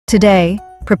Today,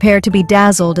 prepare to be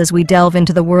dazzled as we delve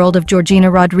into the world of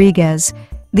Georgina Rodriguez,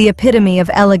 the epitome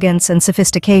of elegance and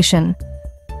sophistication.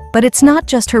 But it's not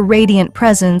just her radiant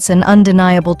presence and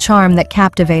undeniable charm that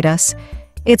captivate us.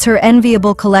 It's her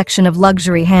enviable collection of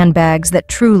luxury handbags that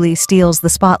truly steals the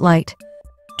spotlight.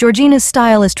 Georgina's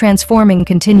style is transforming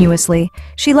continuously.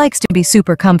 She likes to be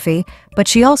super comfy, but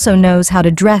she also knows how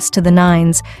to dress to the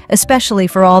nines, especially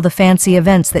for all the fancy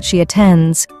events that she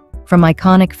attends. From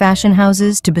iconic fashion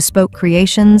houses to bespoke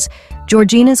creations,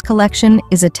 Georgina's collection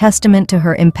is a testament to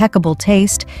her impeccable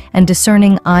taste and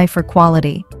discerning eye for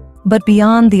quality. But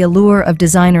beyond the allure of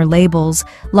designer labels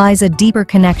lies a deeper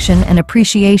connection and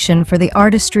appreciation for the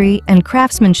artistry and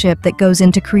craftsmanship that goes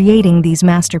into creating these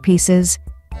masterpieces.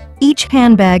 Each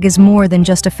handbag is more than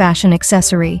just a fashion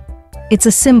accessory. It's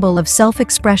a symbol of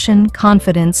self-expression,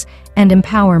 confidence, and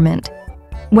empowerment.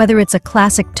 Whether it's a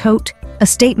classic tote, a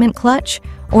statement clutch,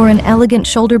 or an elegant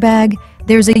shoulder bag,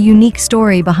 there's a unique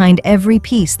story behind every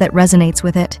piece that resonates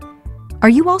with it. Are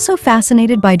you also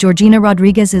fascinated by Georgina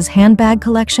Rodriguez's handbag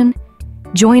collection?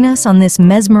 Join us on this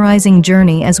mesmerizing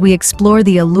journey as we explore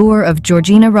the allure of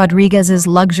Georgina Rodriguez's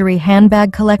luxury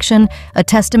handbag collection, a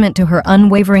testament to her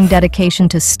unwavering dedication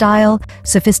to style,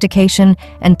 sophistication,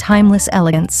 and timeless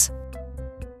elegance.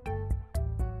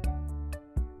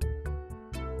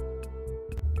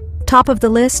 Top of the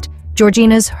list,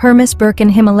 Georgina's Hermes Birkin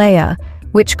Himalaya,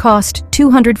 which cost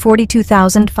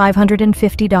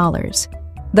 $242,550.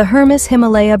 The Hermes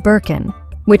Himalaya Birkin,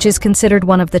 which is considered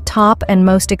one of the top and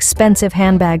most expensive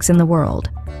handbags in the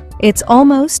world. It's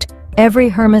almost every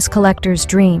Hermes collector's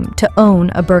dream to own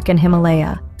a Birkin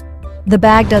Himalaya. The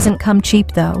bag doesn't come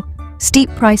cheap though,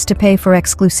 steep price to pay for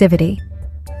exclusivity.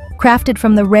 Crafted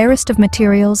from the rarest of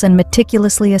materials and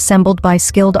meticulously assembled by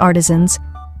skilled artisans,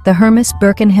 the Hermes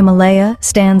Birkin Himalaya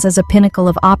stands as a pinnacle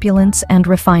of opulence and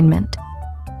refinement.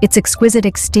 Its exquisite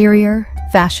exterior,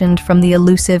 fashioned from the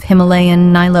elusive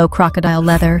Himalayan Nilo crocodile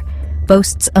leather,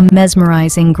 boasts a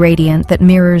mesmerizing gradient that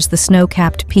mirrors the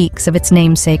snow-capped peaks of its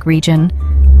namesake region.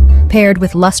 Paired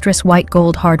with lustrous white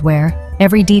gold hardware,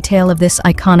 every detail of this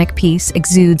iconic piece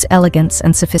exudes elegance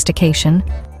and sophistication.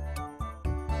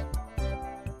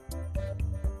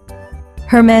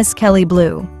 Hermes Kelly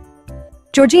Blue.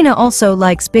 Georgina also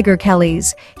likes bigger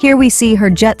Kellys. Here we see her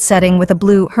jet-setting with a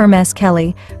blue Hermes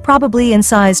Kelly, probably in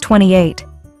size 28.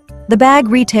 The bag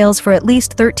retails for at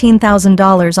least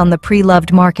 $13,000 on the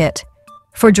pre-loved market.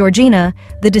 For Georgina,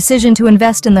 the decision to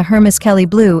invest in the Hermes Kelly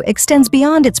Blue extends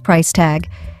beyond its price tag.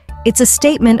 It's a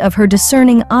statement of her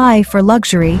discerning eye for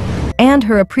luxury and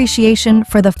her appreciation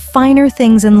for the finer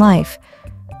things in life.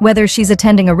 Whether she's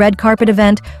attending a red carpet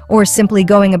event or simply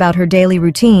going about her daily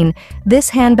routine, this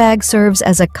handbag serves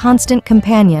as a constant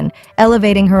companion,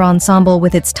 elevating her ensemble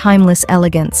with its timeless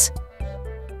elegance.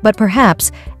 But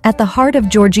perhaps, at the heart of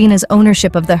Georgina's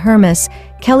ownership of the Hermes,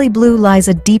 Kelly Blue lies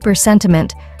a deeper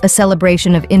sentiment, a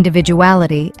celebration of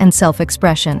individuality and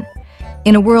self-expression.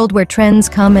 In a world where trends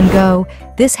come and go,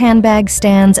 this handbag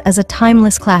stands as a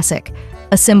timeless classic,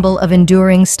 a symbol of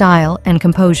enduring style and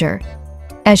composure.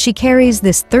 As she carries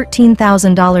this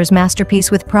 $13,000 masterpiece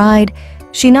with pride,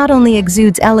 she not only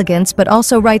exudes elegance but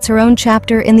also writes her own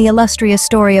chapter in the illustrious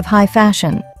story of high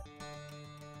fashion.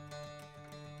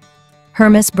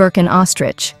 Hermes Birkin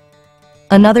Ostrich.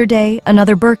 Another day,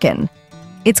 another Birkin.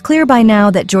 It's clear by now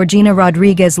that Georgina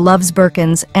Rodriguez loves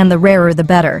Birkins, and the rarer the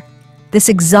better. This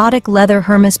exotic leather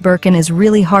Hermes Birkin is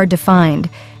really hard to find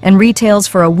and retails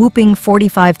for a whopping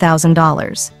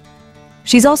 $45,000.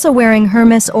 She's also wearing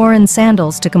Hermes Oran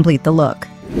sandals to complete the look.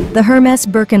 The Hermes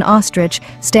Birkin Ostrich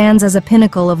stands as a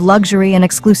pinnacle of luxury and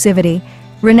exclusivity,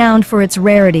 renowned for its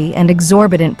rarity and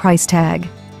exorbitant price tag.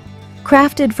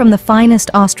 Crafted from the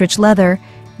finest ostrich leather,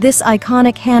 this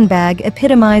iconic handbag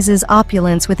epitomizes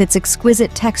opulence with its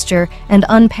exquisite texture and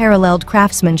unparalleled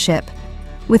craftsmanship.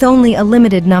 With only a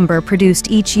limited number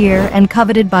produced each year and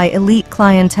coveted by elite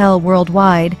clientele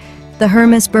worldwide, the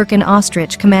Hermes Birkin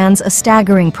Ostrich commands a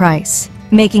staggering price,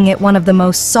 making it one of the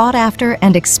most sought-after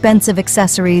and expensive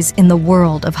accessories in the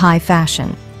world of high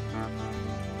fashion.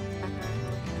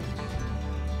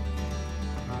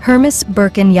 Hermes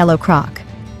Birkin Yellow Croc.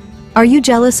 Are you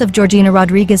jealous of Georgina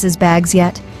Rodriguez's bags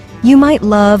yet? You might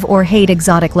love or hate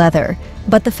exotic leather,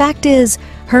 but the fact is,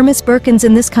 Hermes Birkins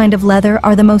in this kind of leather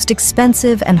are the most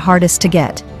expensive and hardest to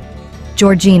get.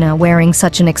 Georgina wearing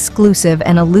such an exclusive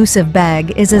and elusive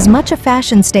bag is as much a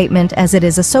fashion statement as it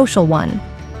is a social one.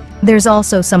 There's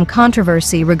also some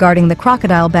controversy regarding the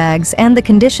crocodile bags and the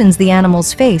conditions the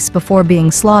animals face before being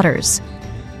slaughtered.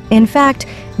 In fact,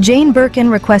 Jane Birkin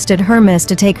requested Hermes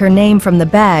to take her name from the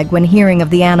bag when hearing of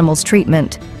the animal's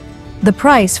treatment. The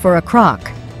price for a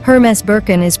croc, Hermes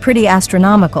Birkin is pretty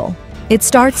astronomical. It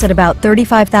starts at about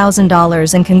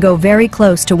 $35,000 and can go very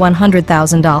close to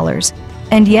 $100,000.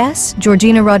 And yes,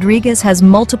 Georgina Rodriguez has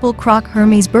multiple Croc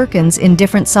Hermes Birkins in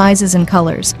different sizes and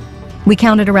colors. We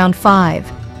counted around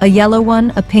 5: a yellow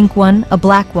one, a pink one, a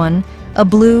black one, a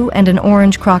blue, and an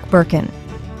orange Croc Birkin.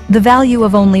 The value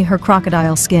of only her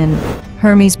crocodile skin,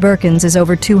 Hermes Birkins, is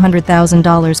over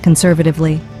 $200,000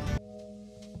 conservatively.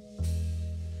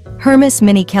 Hermes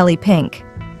Mini Kelly Pink.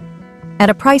 At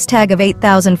a price tag of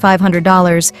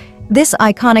 $8,500, this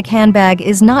iconic handbag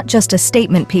is not just a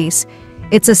statement piece,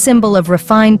 it's a symbol of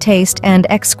refined taste and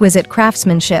exquisite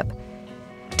craftsmanship.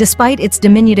 Despite its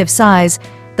diminutive size,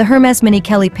 the Hermes Mini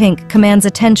Kelly Pink commands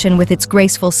attention with its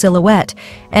graceful silhouette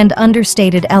and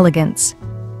understated elegance.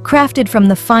 Crafted from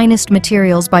the finest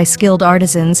materials by skilled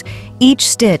artisans, each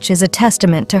stitch is a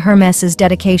testament to Hermes's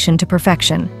dedication to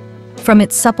perfection. From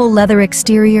its supple leather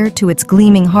exterior to its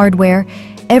gleaming hardware,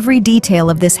 every detail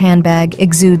of this handbag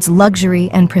exudes luxury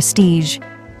and prestige.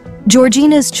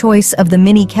 Georgina's choice of the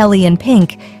Mini Kelly in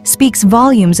pink speaks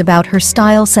volumes about her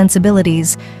style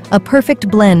sensibilities, a perfect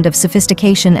blend of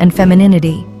sophistication and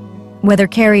femininity. Whether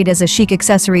carried as a chic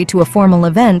accessory to a formal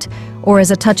event or as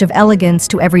a touch of elegance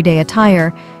to everyday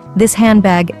attire, this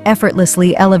handbag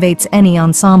effortlessly elevates any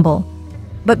ensemble.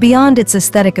 But beyond its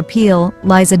aesthetic appeal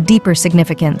lies a deeper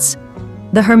significance.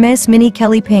 The Hermes Mini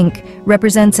Kelly Pink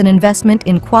represents an investment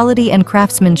in quality and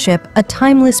craftsmanship, a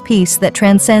timeless piece that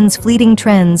transcends fleeting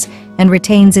trends and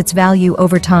retains its value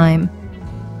over time.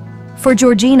 For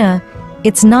Georgina,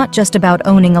 it's not just about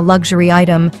owning a luxury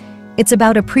item, it's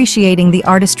about appreciating the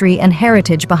artistry and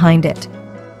heritage behind it.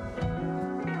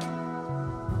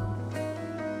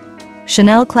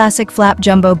 Chanel Classic Flap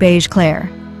Jumbo Beige Claire.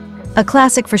 A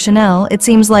classic for Chanel, it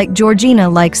seems like Georgina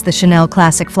likes the Chanel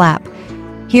Classic Flap.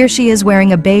 Here she is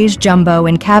wearing a beige jumbo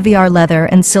in caviar leather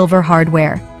and silver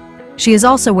hardware. She is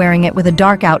also wearing it with a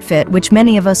dark outfit, which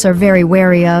many of us are very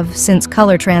wary of, since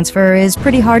color transfer is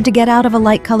pretty hard to get out of a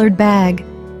light-colored bag.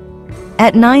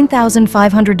 At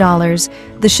 $9,500,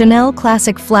 the Chanel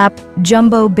Classic Flap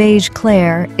Jumbo Beige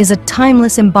Claire is a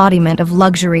timeless embodiment of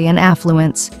luxury and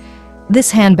affluence. This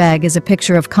handbag is a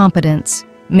picture of competence,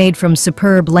 made from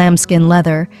superb lambskin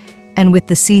leather, and with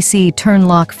the CC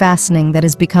turn-lock fastening that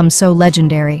has become so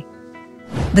legendary.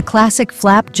 The Classic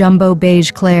Flap Jumbo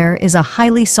Beige Claire is a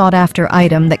highly sought-after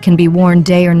item that can be worn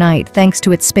day or night thanks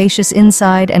to its spacious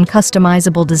inside and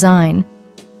customizable design.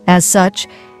 As such,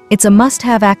 it's a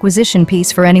must-have acquisition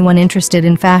piece for anyone interested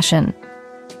in fashion.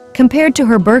 Compared to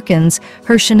her Birkins,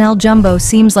 her Chanel Jumbo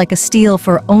seems like a steal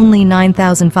for only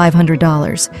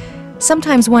 $9,500.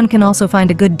 Sometimes one can also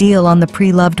find a good deal on the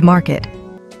pre-loved market.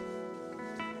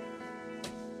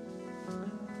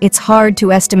 It's hard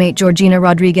to estimate Georgina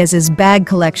Rodriguez's bag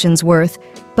collection's worth,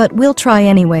 but we'll try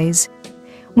anyways.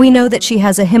 We know that she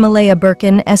has a Himalaya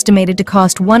Birkin estimated to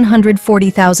cost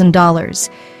 $140,000.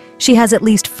 She has at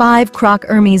least 5 Croc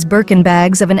Hermes Birkin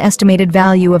bags of an estimated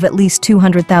value of at least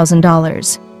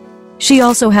 $200,000. She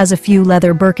also has a few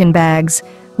leather Birkin bags.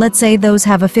 Let's say those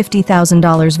have a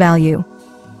 $50,000 value.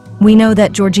 We know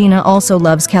that Georgina also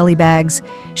loves Kelly bags.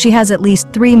 She has at least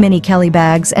 3 mini Kelly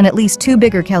bags and at least 2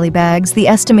 bigger Kelly bags. The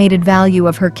estimated value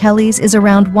of her Kellys is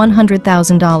around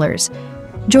 $100,000.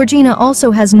 Georgina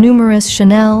also has numerous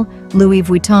Chanel, Louis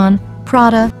Vuitton,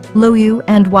 Prada, Loewe,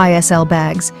 and YSL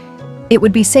bags. It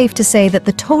would be safe to say that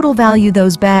the total value of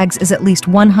those bags is at least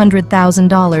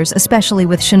 $100,000, especially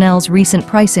with Chanel's recent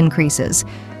price increases.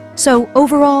 So,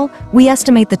 overall, we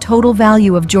estimate the total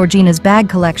value of Georgina's bag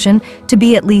collection to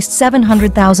be at least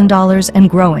 $700,000 and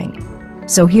growing.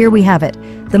 So here we have it,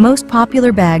 the most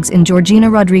popular bags in Georgina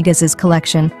Rodriguez's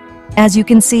collection. As you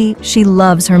can see, she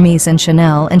loves Hermes and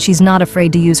Chanel, and she's not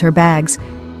afraid to use her bags.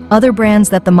 Other brands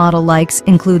that the model likes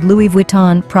include Louis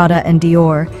Vuitton, Prada, and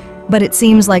Dior, but it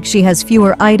seems like she has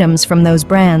fewer items from those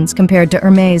brands compared to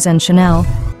Hermes and Chanel.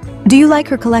 Do you like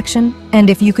her collection? And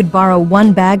if you could borrow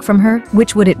one bag from her,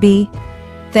 which would it be?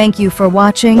 Thank you for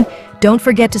watching. Don't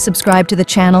forget to subscribe to the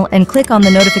channel and click on the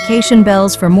notification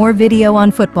bells for more video on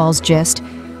football's gist.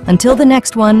 Until the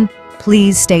next one,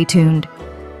 please stay tuned.